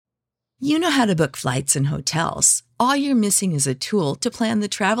You know how to book flights and hotels. All you're missing is a tool to plan the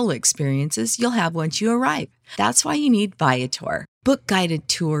travel experiences you'll have once you arrive. That's why you need Viator. Book guided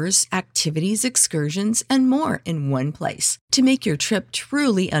tours, activities, excursions, and more in one place to make your trip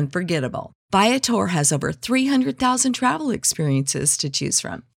truly unforgettable. Viator has over 300,000 travel experiences to choose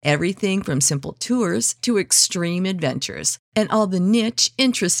from. Everything from simple tours to extreme adventures and all the niche,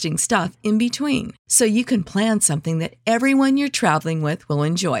 interesting stuff in between. So you can plan something that everyone you're traveling with will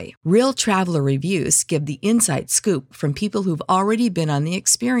enjoy. Real traveler reviews give the inside scoop from people who've already been on the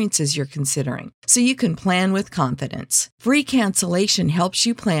experiences you're considering. So you can plan with confidence. Free cancellation helps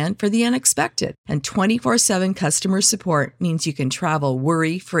you plan for the unexpected. And 24/7 customer support means you can travel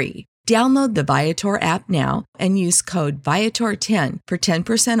worry-free. Download the Viator app now and use code Viator10 for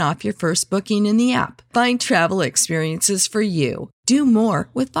 10% off your first booking in the app. Find travel experiences for you. Do more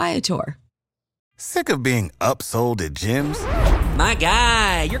with Viator. Sick of being upsold at gyms? My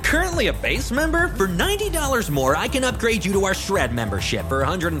guy, you're currently a base member? For $90 more, I can upgrade you to our Shred membership. For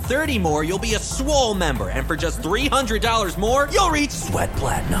 $130 more, you'll be a Swole member. And for just $300 more, you'll reach Sweat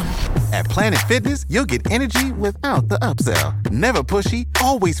Platinum. At Planet Fitness, you'll get energy without the upsell. Never pushy,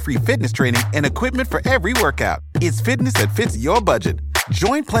 always free fitness training and equipment for every workout. It's fitness that fits your budget.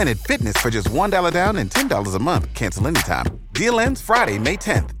 Join Planet Fitness for just $1 down and $10 a month. Cancel anytime. Deal ends Friday, May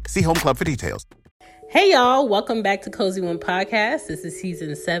 10th. See Home Club for details. Hey y'all, welcome back to Cozy One Podcast. This is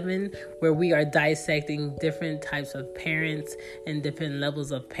season 7, where we are dissecting different types of parents and different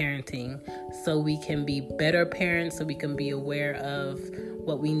levels of parenting so we can be better parents, so we can be aware of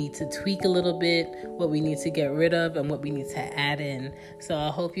what we need to tweak a little bit, what we need to get rid of, and what we need to add in. So I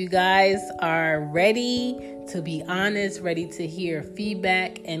hope you guys are ready to be honest, ready to hear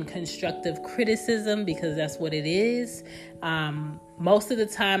feedback and constructive criticism, because that's what it is. Most of the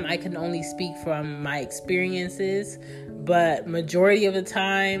time I can only speak from my experiences, but majority of the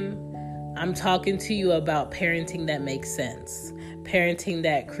time I'm talking to you about parenting that makes sense, parenting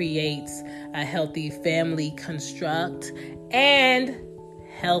that creates a healthy family construct and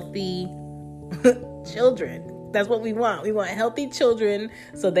healthy children. That's what we want. We want healthy children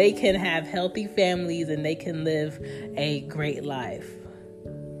so they can have healthy families and they can live a great life.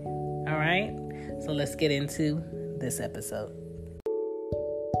 All right, so let's get into this episode.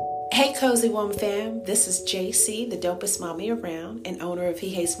 Hey Cozy One fam, this is JC, the dopest mommy around and owner of He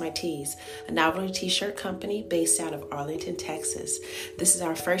Hates My Tees, a novelty t-shirt company based out of Arlington, Texas. This is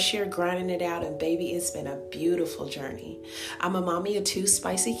our first year grinding it out, and baby, it's been a beautiful journey. I'm a mommy of 2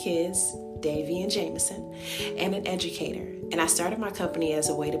 spicy kids, Davy and Jameson, and an educator. And I started my company as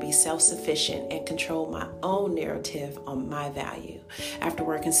a way to be self-sufficient and control my own narrative on my value after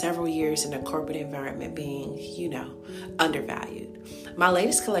working several years in a corporate environment being, undervalued. My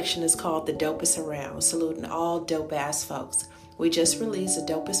latest collection is called The Dopest Around, saluting all dope ass folks. We just released the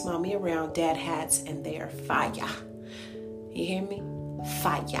Dopest Mommy Around dad hats, and they are fire. You hear me?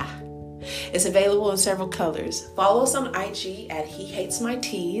 Fire. It's available in several colors. Follow us on IG at He Hates My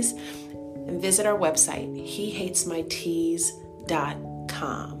Tees and visit our website,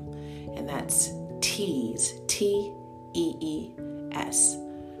 hehatesmytees.com. And that's tees, Tees.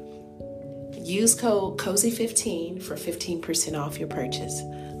 Use code COZY15 for 15% off your purchase.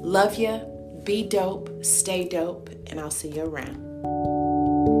 Love ya, be dope, stay dope, and I'll see you around.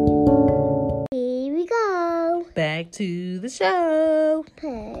 Here we go. Back to the show.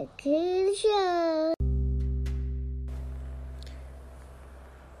 Back to the show.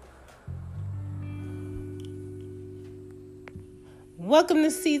 Welcome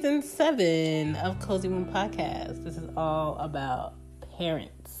to season 7 of Cozy One Podcast. This is all about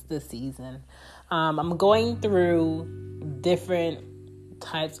parents this season. I'm going through different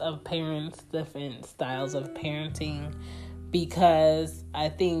types of parents, different styles of parenting, because I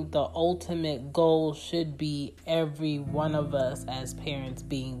think the ultimate goal should be every one of us as parents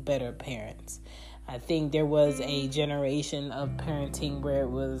being better parents. I think there was a generation of parenting where it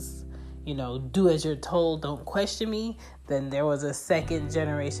was, do as you're told, don't question me. Then there was a second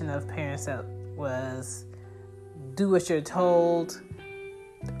generation of parents that was do what you're told.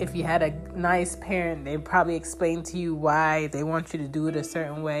 If you had a nice parent, they probably explain to you why they want you to do it a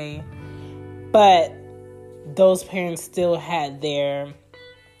certain way. But those parents still had their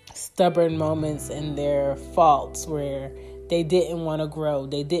stubborn moments and their faults where they didn't want to grow,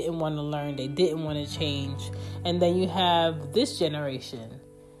 they didn't want to learn, they didn't want to change. And then you have this generation,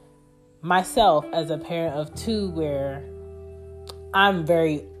 myself as a parent of 2, where I'm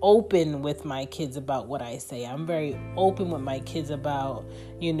very open with my kids about what I say. I'm very open with my kids about,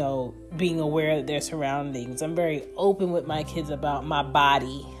 being aware of their surroundings. I'm very open with my kids about my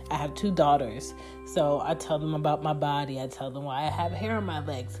body. I have 2 daughters. So I tell them about my body. I tell them why I have hair on my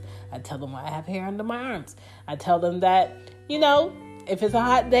legs. I tell them why I have hair under my arms. I tell them that, if it's a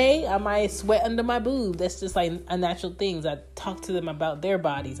hot day, I might sweat under my boob. That's just like unnatural things. I talk to them about their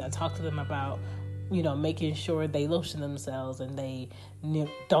bodies. I talk to them about, making sure they lotion themselves and they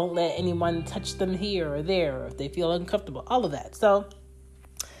don't let anyone touch them here or there, or if they feel uncomfortable, all of that. So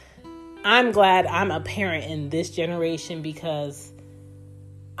I'm glad I'm a parent in this generation, because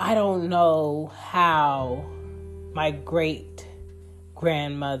I don't know how my great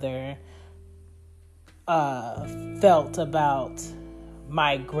grandmother felt about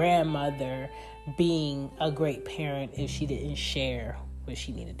my grandmother being a great parent if she didn't share what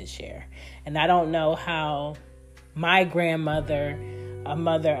she needed to share. And I don't know how my grandmother, a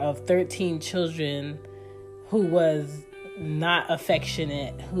mother of 13 children, who was not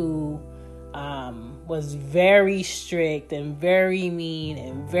affectionate, who was very strict and very mean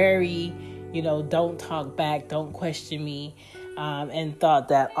and very, don't talk back, don't question me, and thought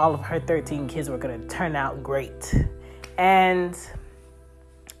that all of her 13 kids were going to turn out great. And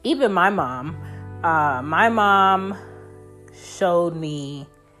even my mom showed me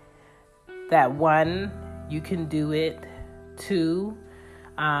that 1, you can do it. 2,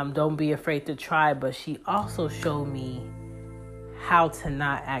 don't be afraid to try. But she also showed me how to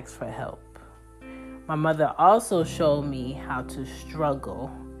not ask for help. My mother also showed me how to struggle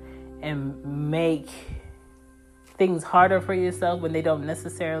and make things harder for yourself when they don't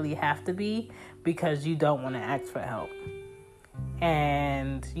necessarily have to be, because you don't want to ask for help.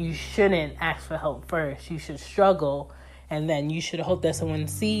 And you shouldn't ask for help first. You should struggle, and then you should hope that someone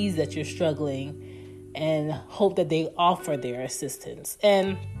sees that you're struggling and hope that they offer their assistance.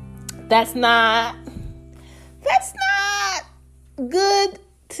 And that's not good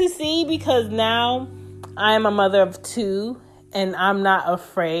to see, because now I am a mother of 2 and I'm not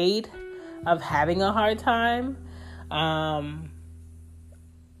afraid of having a hard time.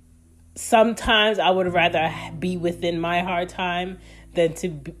 Sometimes I would rather be within my hard time than to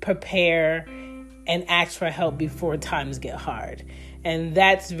prepare and ask for help before times get hard. And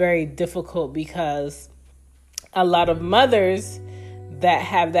that's very difficult, because a lot of mothers that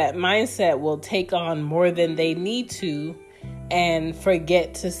have that mindset will take on more than they need to and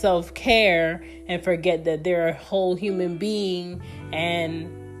forget to self-care and forget that they're a whole human being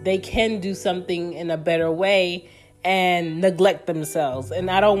and they can do something in a better way, and neglect themselves. And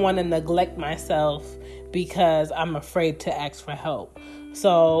I don't want to neglect myself because I'm afraid to ask for help.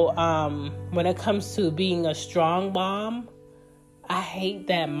 So when it comes to being a strong mom, I hate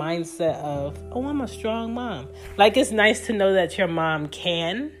that mindset of, I'm a strong mom. Like, it's nice to know that your mom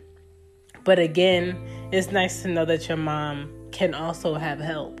can, but again, it's nice to know that your mom can also have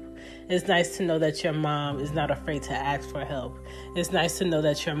help. It's nice to know that your mom is not afraid to ask for help. It's nice to know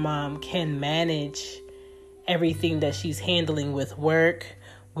that your mom can manage everything that she's handling with work,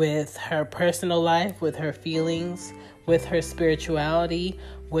 with her personal life, with her feelings, with her spirituality,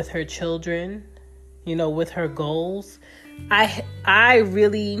 with her children, with her goals. I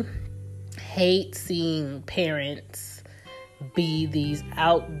really hate seeing parents be these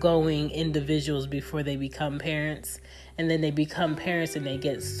outgoing individuals before they become parents. And then they become parents and they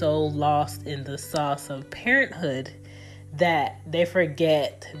get so lost in the sauce of parenthood that they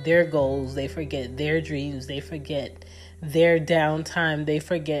forget their goals, they forget their dreams, they forget their downtime, they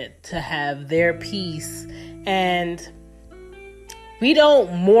forget to have their peace. And we don't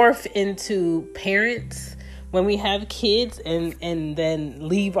morph into parents when we have kids and then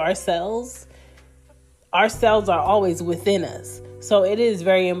leave ourselves. Ourselves are always within us. So it is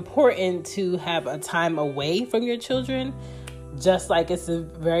very important to have a time away from your children, just like it's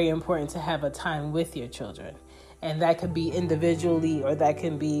very important to have a time with your children. And that could be individually, or that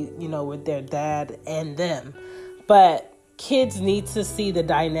can be, with their dad and them. But kids need to see the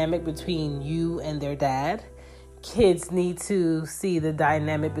dynamic between you and their dad. Kids need to see the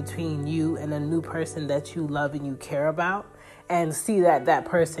dynamic between you and a new person that you love and you care about, and see that that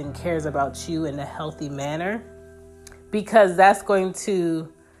person cares about you in a healthy manner, because that's going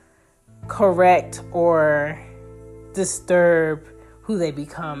to correct or disturb who they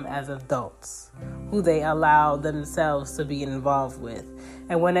become as adults, who they allow themselves to be involved with.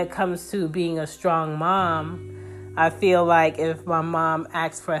 And when it comes to being a strong mom, I feel like if my mom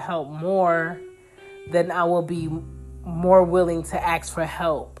asks for help more, then I will be more willing to ask for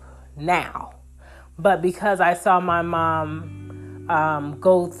help now. But because I saw my mom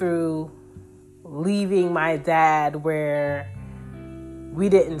go through leaving my dad where we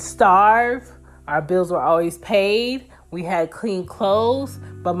didn't starve, our bills were always paid, we had clean clothes,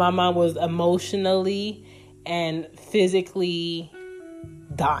 but my mom was emotionally and physically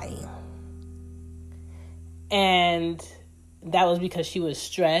dying. And that was because she was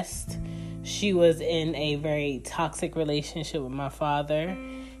stressed. She was in a very toxic relationship with my father.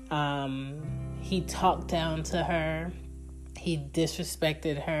 He talked down to her. He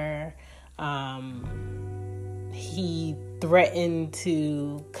disrespected her. He threatened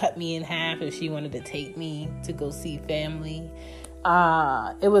to cut me in half if she wanted to take me to go see family.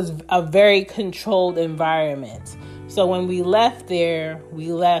 It was a very controlled environment. So when we left there,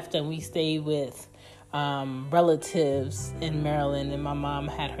 we left and we stayed with relatives in Maryland, and my mom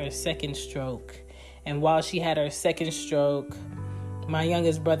had her second stroke. And while she had her second stroke, my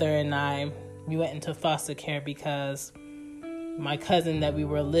youngest brother and I, we went into foster care because my cousin that we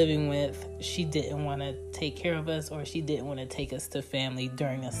were living with, she didn't want to take care of us, or she didn't want to take us to family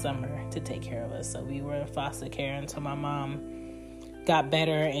during the summer to take care of us. So we were in foster care until my mom got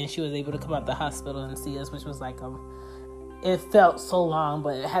better and she was able to come out the hospital and see us, which was like it felt so long,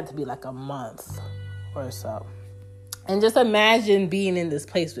 but it had to be like a month or so. And just imagine being in this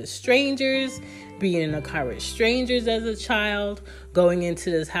place with strangers, being in a car with strangers as a child, going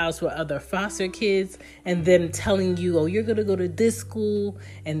into this house with other foster kids, and them telling you, oh, you're going to go to this school.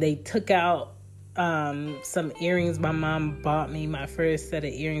 And they took out some earrings. My mom bought me my first set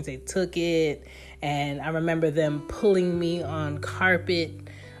of earrings. They took it. And I remember them pulling me on carpet.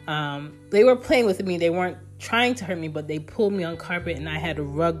 They were playing with me. They weren't trying to hurt me, but they pulled me on carpet, and I had a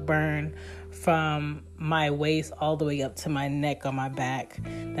rug burn from my waist all the way up to my neck on my back.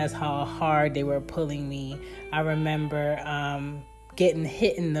 That's how hard they were pulling me. I remember getting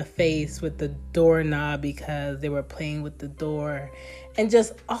hit in the face with the doorknob because they were playing with the door, and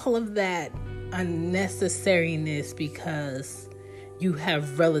just all of that unnecessariness because you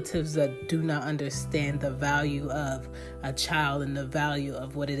have relatives that do not understand the value of a child and the value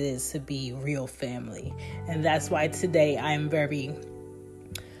of what it is to be real family. And that's why today I am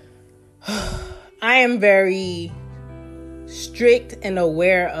very strict and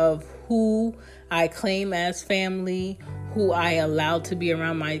aware of who I claim as family, who I allow to be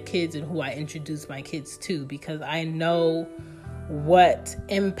around my kids, and who I introduce my kids to, because I know what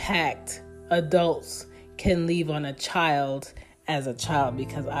impact adults can leave on a child as a child,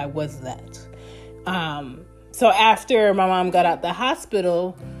 because I was that. So after my mom got out the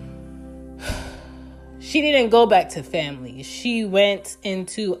hospital, she didn't go back to family. She went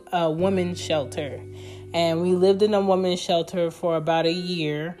into a women's shelter, and we lived in a women's shelter for about a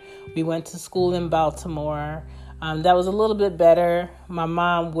year. We went to school in Baltimore. That was a little bit better. My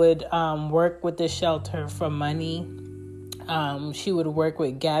mom would work with the shelter for money. She would work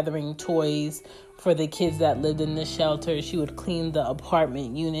with gathering toys for the kids that lived in the shelter. She would clean the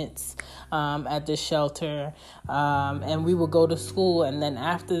apartment units at the shelter, and we would go to school. And then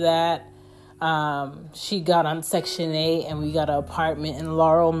after that, she got on Section 8, and we got an apartment in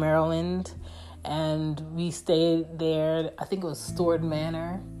Laurel, Maryland, and we stayed there. I think it was Stewart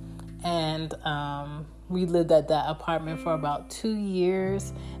Manor, and we lived at that apartment for about 2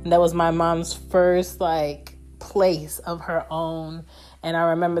 years, and that was my mom's first place of her own. And I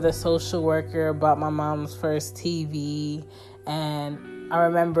remember the social worker bought my mom's first TV, and I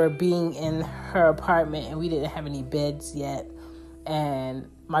remember being in her apartment, and we didn't have any beds yet, and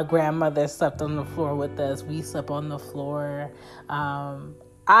my grandmother slept on the floor with us. We slept on the floor.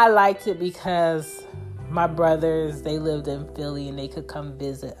 I liked it because my brothers, they lived in Philly, and they could come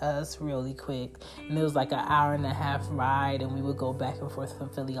visit us really quick. And it was like an 1.5-hour ride, and we would go back and forth from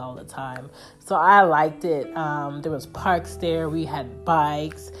Philly all the time. So I liked it. There was parks there. We had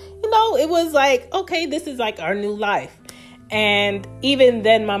bikes. It was like, okay, this is like our new life. And even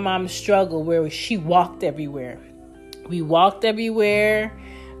then, my mom struggled where she walked everywhere. We walked everywhere.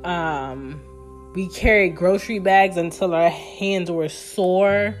 We carried grocery bags until our hands were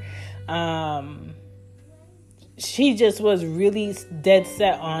sore. She just was really dead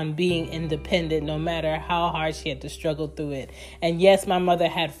set on being independent, no matter how hard she had to struggle through it. And yes, my mother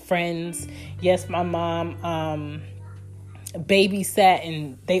had friends. Yes, my mom babysat,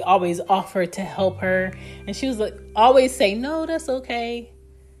 and they always offered to help her. And she was like, always say, no, that's okay.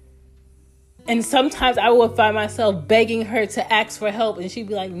 And sometimes I would find myself begging her to ask for help, and she'd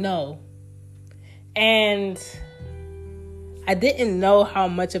be like, no. And I didn't know how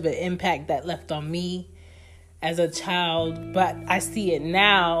much of an impact that left on me as a child, but I see it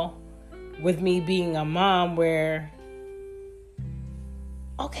now with me being a mom where,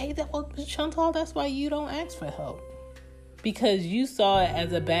 okay, Chantal, that's why you don't ask for help, because you saw it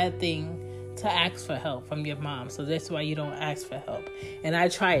as a bad thing to ask for help from your mom. So that's why you don't ask for help. And I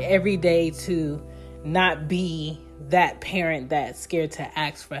try every day to not be that parent that's scared to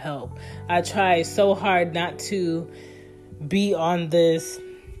ask for help. I try so hard not to be on this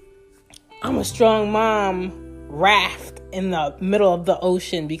I'm a strong mom raft in the middle of the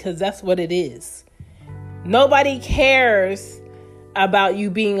ocean, because that's what it is. Nobody cares about you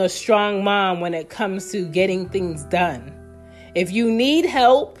being a strong mom when it comes to getting things done. If you need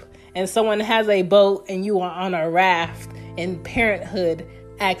help and someone has a boat and you are on a raft in parenthood,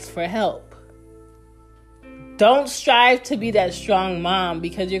 ask for help. Don't strive to be that strong mom,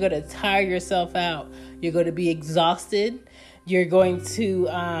 because you're going to tire yourself out. You're going to be exhausted. You're going to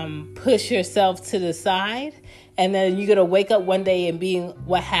push yourself to the side. And then you're going to wake up one day and you're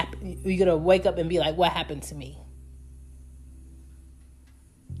going to wake up and be like, what happened to me?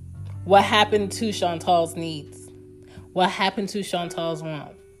 What happened to Chantal's needs? What happened to Chantal's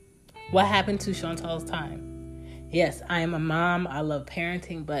want? What happened to Chantal's time? Yes, I am a mom. I love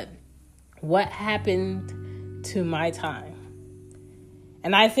parenting, but what happened to my time?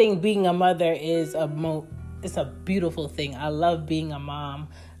 And I think being a mother is it's a beautiful thing. I love being a mom.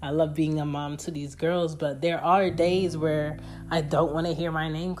 I love being a mom to these girls, but there are days where I don't want to hear my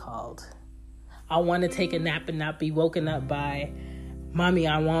name called. I want to take a nap and not be woken up by, Mommy,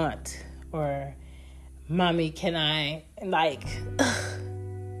 I want, or Mommy, can I, like,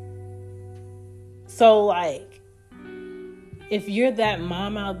 so like, if you're that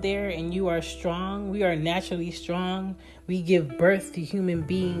mom out there and you are strong, we are naturally strong. We give birth to human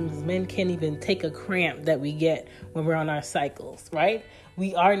beings. Men can't even take a cramp that we get when we're on our cycles, right?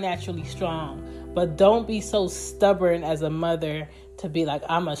 We are naturally strong. But don't be so stubborn as a mother to be like,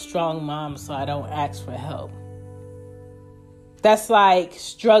 I'm a strong mom, so I don't ask for help. That's like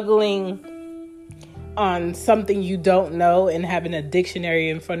struggling on something you don't know and having a dictionary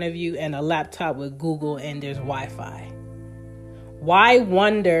in front of you and a laptop with Google and there's Wi-Fi. Why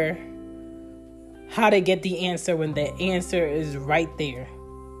wonder how to get the answer when the answer is right there?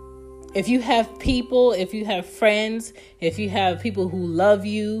 If you have people, if you have friends, if you have people who love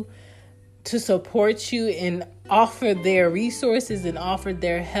you to support you and offer their resources and offer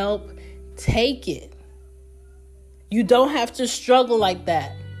their help, take it. You don't have to struggle like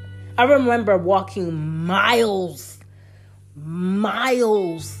that. I remember walking miles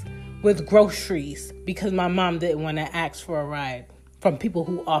with groceries because my mom didn't want to ask for a ride from people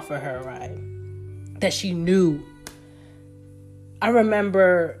who offer her a ride that she knew. I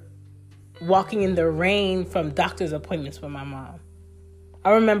remember walking in the rain from doctor's appointments with my mom.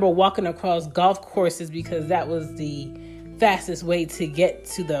 I remember walking across golf courses because that was the fastest way to get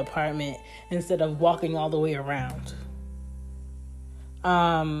to the apartment instead of walking all the way around.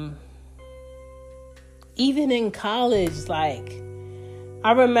 Even in college, like,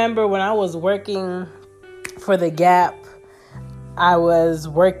 I remember when I was working for The Gap, I was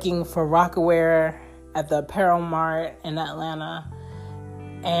working for Rocawear at the Apparel Mart in Atlanta,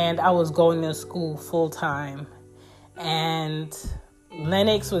 and I was going to school full time. And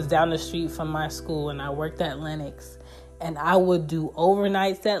Lenox was down the street from my school, and I worked at Lenox. And I would do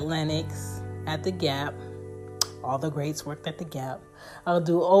overnights at Lenox at The Gap. All the greats worked at The Gap. I would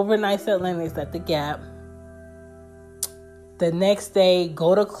do overnights at Lenox at The Gap. The next day,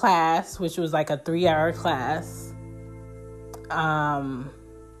 go to class, which was like a 3-hour class.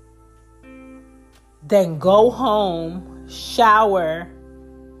 Then go home, shower,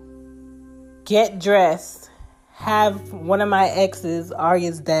 get dressed, have one of my exes,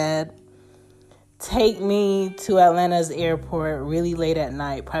 Arya's dad, take me to Atlanta's airport really late at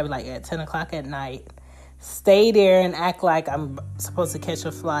night, probably like at 10 o'clock at night. Stay there and act like I'm supposed to catch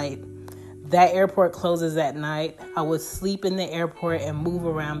a flight. That airport closes at night. I would sleep in the airport and move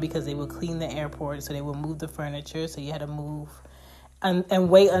around because they would clean the airport, so they would move the furniture, so you had to move. And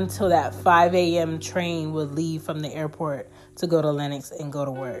wait until that 5 a.m. train would leave from the airport to go to Lenox and go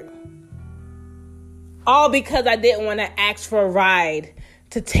to work. All because I didn't want to ask for a ride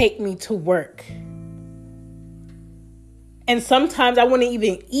to take me to work. And sometimes I wouldn't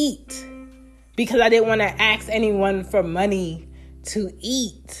even eat because I didn't want to ask anyone for money to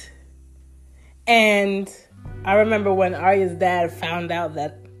eat. And I remember when Arya's dad found out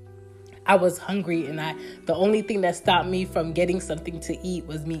that I was hungry, and the only thing that stopped me from getting something to eat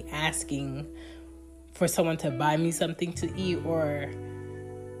was me asking for someone to buy me something to eat, or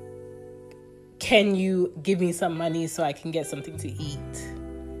can you give me some money so I can get something to eat?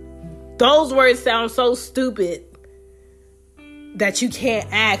 Those words sound so stupid that you can't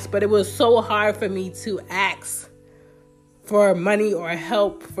ask, but it was so hard for me to ask for money or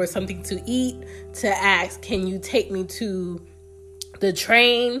help for something to eat, to ask, can you take me to the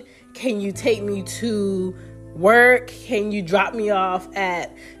train? Can you take me to work? Can you drop me off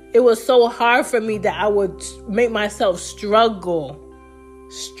at... It was so hard for me that I would make myself struggle.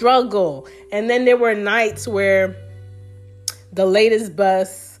 And then there were nights where the latest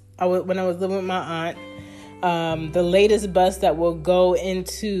bus when I was living with my aunt, the latest bus that will go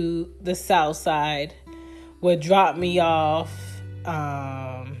into the South Side would drop me off.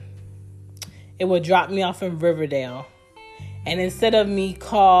 It would drop me off in Riverdale. And instead of me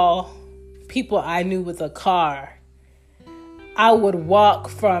call people I knew with a car, I would walk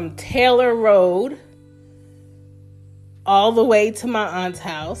from Taylor Road all the way to my aunt's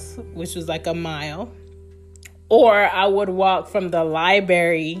house, which was like a mile. Or I would walk from the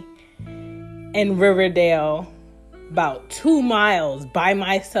library in Riverdale about 2 miles by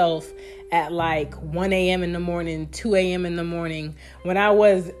myself at like 1 a.m. in the morning, 2 a.m. in the morning. When I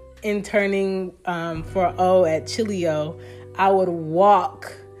was interning for O at Chilio, I would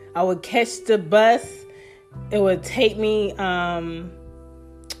walk. I would catch the bus. It would take me to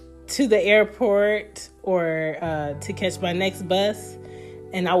the airport or to catch my next bus.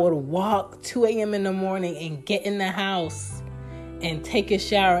 And I would walk 2 a.m. in the morning and get in the house and take a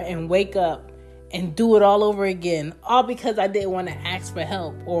shower and wake up and do it all over again. All because I didn't want to ask for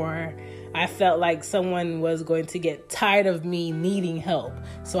help, or I felt like someone was going to get tired of me needing help.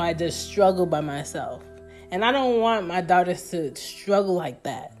 So I just struggled by myself. And I don't want my daughters to struggle like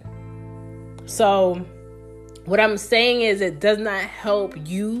that. So what I'm saying is, it does not help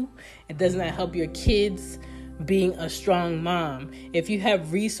you. It does not help your kids being a strong mom. If you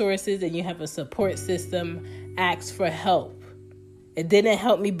have resources and you have a support system, ask for help. It didn't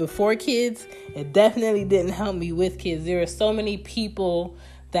help me before kids. It definitely didn't help me with kids. There are so many people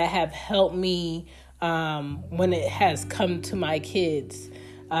that have helped me when it has come to my kids.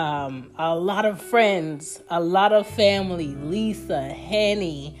 A lot of friends, a lot of family, Lisa,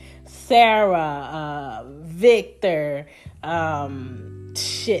 Henny, Sarah, Victor,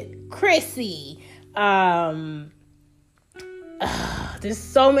 Chrissy. There's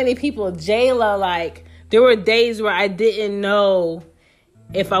so many people. Jayla, like, there were days where I didn't know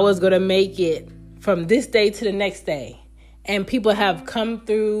if I was going to make it from this day to the next day. And people have come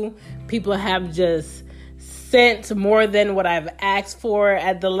through. People have just sent more than what I've asked for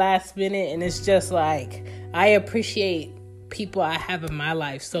at the last minute. And it's just like, I appreciate people I have in my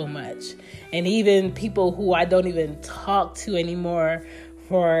life so much. And even people who I don't even talk to anymore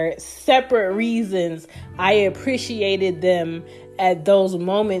for separate reasons, I appreciated them at those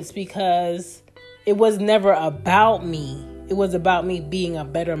moments because it was never about me. It was about me being a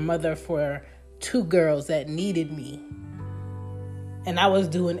better mother for 2 girls that needed me. And I was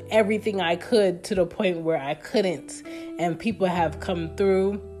doing everything I could to the point where I couldn't. And people have come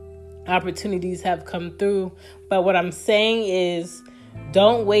through. Opportunities have come through. But what I'm saying is,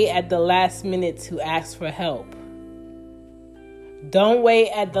 don't wait at the last minute to ask for help. Don't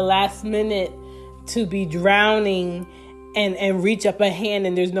wait at the last minute to be drowning and reach up a hand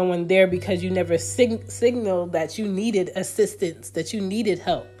and there's no one there because you never signaled that you needed assistance, that you needed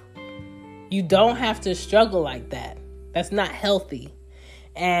help. You don't have to struggle like that. That's not healthy.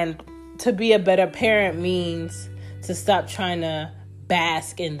 And to be a better parent means to stop trying to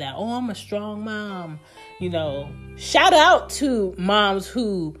bask in that, oh, I'm a strong mom. You know, shout out to moms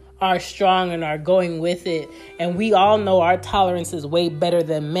who are strong and are going with it. And we all know our tolerance is way better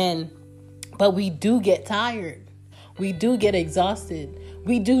than men. But we do get tired. We do get exhausted.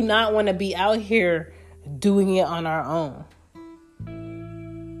 We do not want to be out here doing it on our own.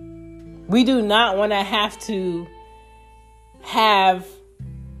 We do not want to have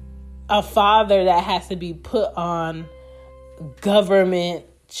a father that has to be put on government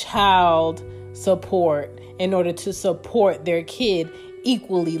child support in order to support their kid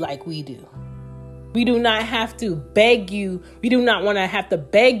equally like we do. We do not have to beg you. We do not want to have to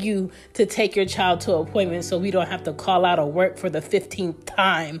beg you to take your child to an appointment so we don't have to call out of work for the 15th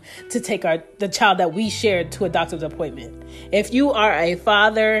time to take the child that we shared to a doctor's appointment. If you are a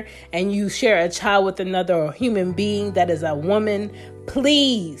father and you share a child with another human being that is a woman,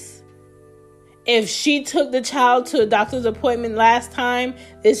 please, if she took the child to a doctor's appointment last time,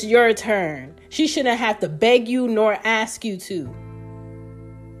 it's your turn. She shouldn't have to beg you nor ask you to.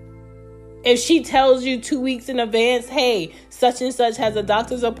 If she tells you 2 weeks in advance, hey, such and such has a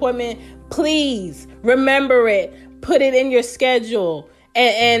doctor's appointment, please remember it. Put it in your schedule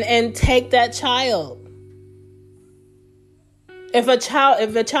and take that child. If a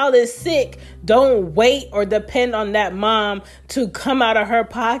child is sick, don't wait or depend on that mom to come out of her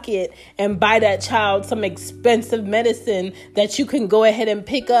pocket and buy that child some expensive medicine that you can go ahead and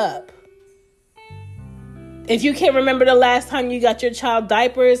pick up. If you can't remember the last time you got your child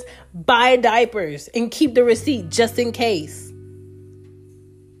diapers, buy diapers and keep the receipt just in case.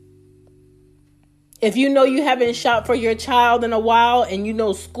 If you know you haven't shopped for your child in a while and you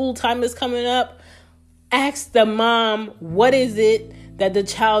know school time is coming up, ask the mom, what is it that the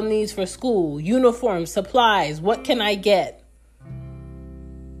child needs for school, uniforms, supplies. What can I get?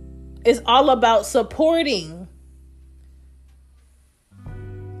 It's all about supporting.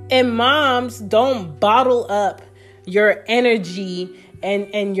 And moms, don't bottle up your energy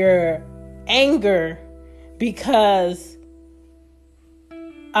and your anger because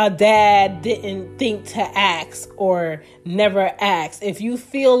a dad didn't think to ask or never asked. If you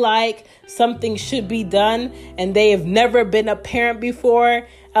feel like something should be done and they have never been a parent before,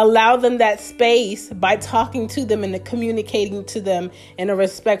 allow them that space by talking to them and communicating to them in a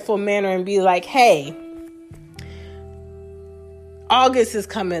respectful manner and be like, hey, August is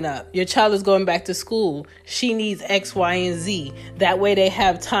coming up. Your child is going back to school. She needs X, Y, and Z. That way they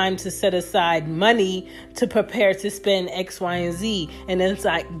have time to set aside money to prepare to spend X, Y, and Z. And then it's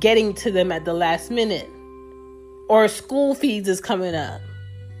like getting to them at the last minute. Or school fees is coming up.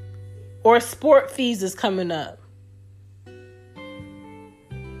 Or sport fees is coming up.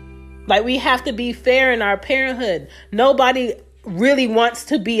 Like, we have to be fair in our parenthood. Nobody really wants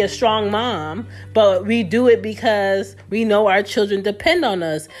to be a strong mom, but we do it because we know our children depend on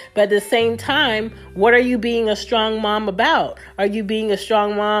us. But at the same time, what are you being a strong mom about? Are you being a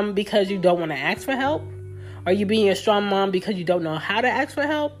strong mom because you don't want to ask for help? Are you being a strong mom because you don't know how to ask for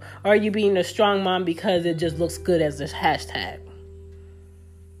help? Or are you being a strong mom because it just looks good as a hashtag?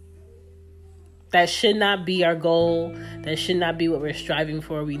 That should not be our goal. That should not be what we're striving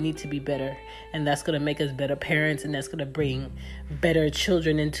for. We need to be better. And that's going to make us better parents. And that's going to bring better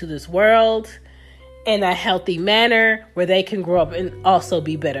children into this world in a healthy manner where they can grow up and also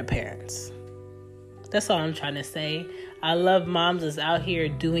be better parents. That's all I'm trying to say. I love moms that's out here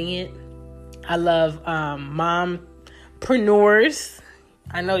doing it. I love mompreneurs.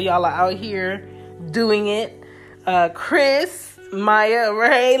 I know y'all are out here doing it. Chris, Maya,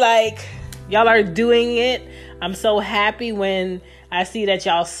 Ray, like, y'all are doing it. I'm so happy when I see that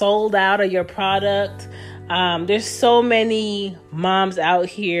y'all sold out of your product. There's so many moms out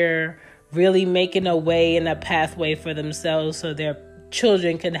here really making a way and a pathway for themselves so their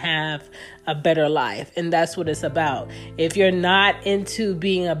children can have a better life. And that's what it's about. If you're not into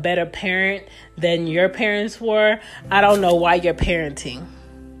being a better parent than your parents were, I don't know why you're parenting.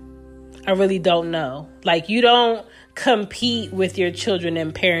 I really don't know. Like, you don't compete with your children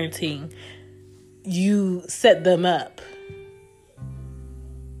in parenting. You set them up.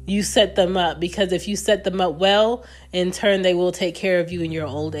 You set them up because if you set them up well, in turn, they will take care of you in your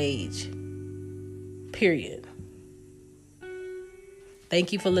old age. Period.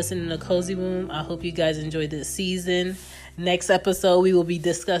 Thank you for listening to Cozy Womb. I hope you guys enjoyed this season. Next episode, we will be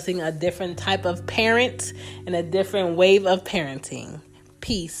discussing a different type of parent and a different wave of parenting.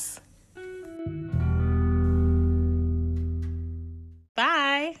 Peace.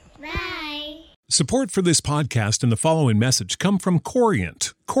 Bye. Bye. Support for this podcast and the following message come from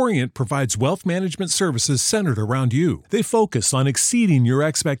Corient. Corient provides wealth management services centered around you. They focus on exceeding your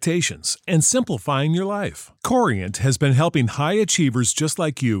expectations and simplifying your life. Corient has been helping high achievers just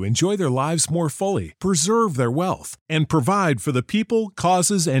like you enjoy their lives more fully, preserve their wealth, and provide for the people,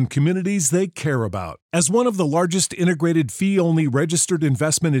 causes, and communities they care about. As one of the largest integrated fee-only registered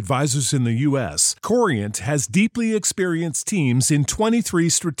investment advisors in the U.S., Corient has deeply experienced teams in 23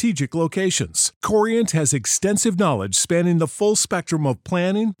 strategic locations. Corient has extensive knowledge spanning the full spectrum of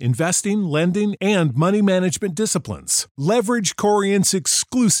planning, investing, lending, and money management disciplines. Leverage Corient's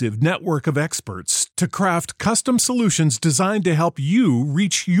exclusive network of experts to craft custom solutions designed to help you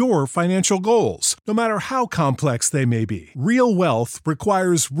reach your financial goals, no matter how complex they may be. Real wealth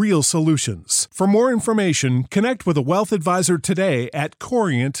requires real solutions. For more information, connect with a wealth advisor today at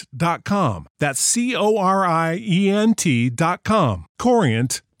Corient.com. That's Corient.com.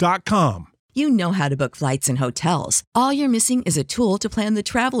 Corient.com. You know how to book flights and hotels. All you're missing is a tool to plan the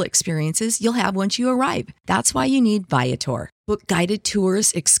travel experiences you'll have once you arrive. That's why you need Viator. Book guided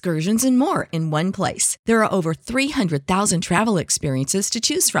tours, excursions, and more in one place. There are over 300,000 travel experiences to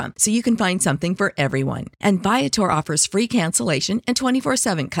choose from, so you can find something for everyone. And Viator offers free cancellation and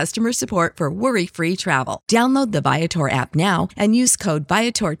 24/7 customer support for worry-free travel. Download the Viator app now and use code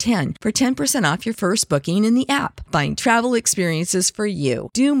Viator10 for 10% off your first booking in the app. Find travel experiences for you.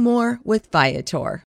 Do more with Viator.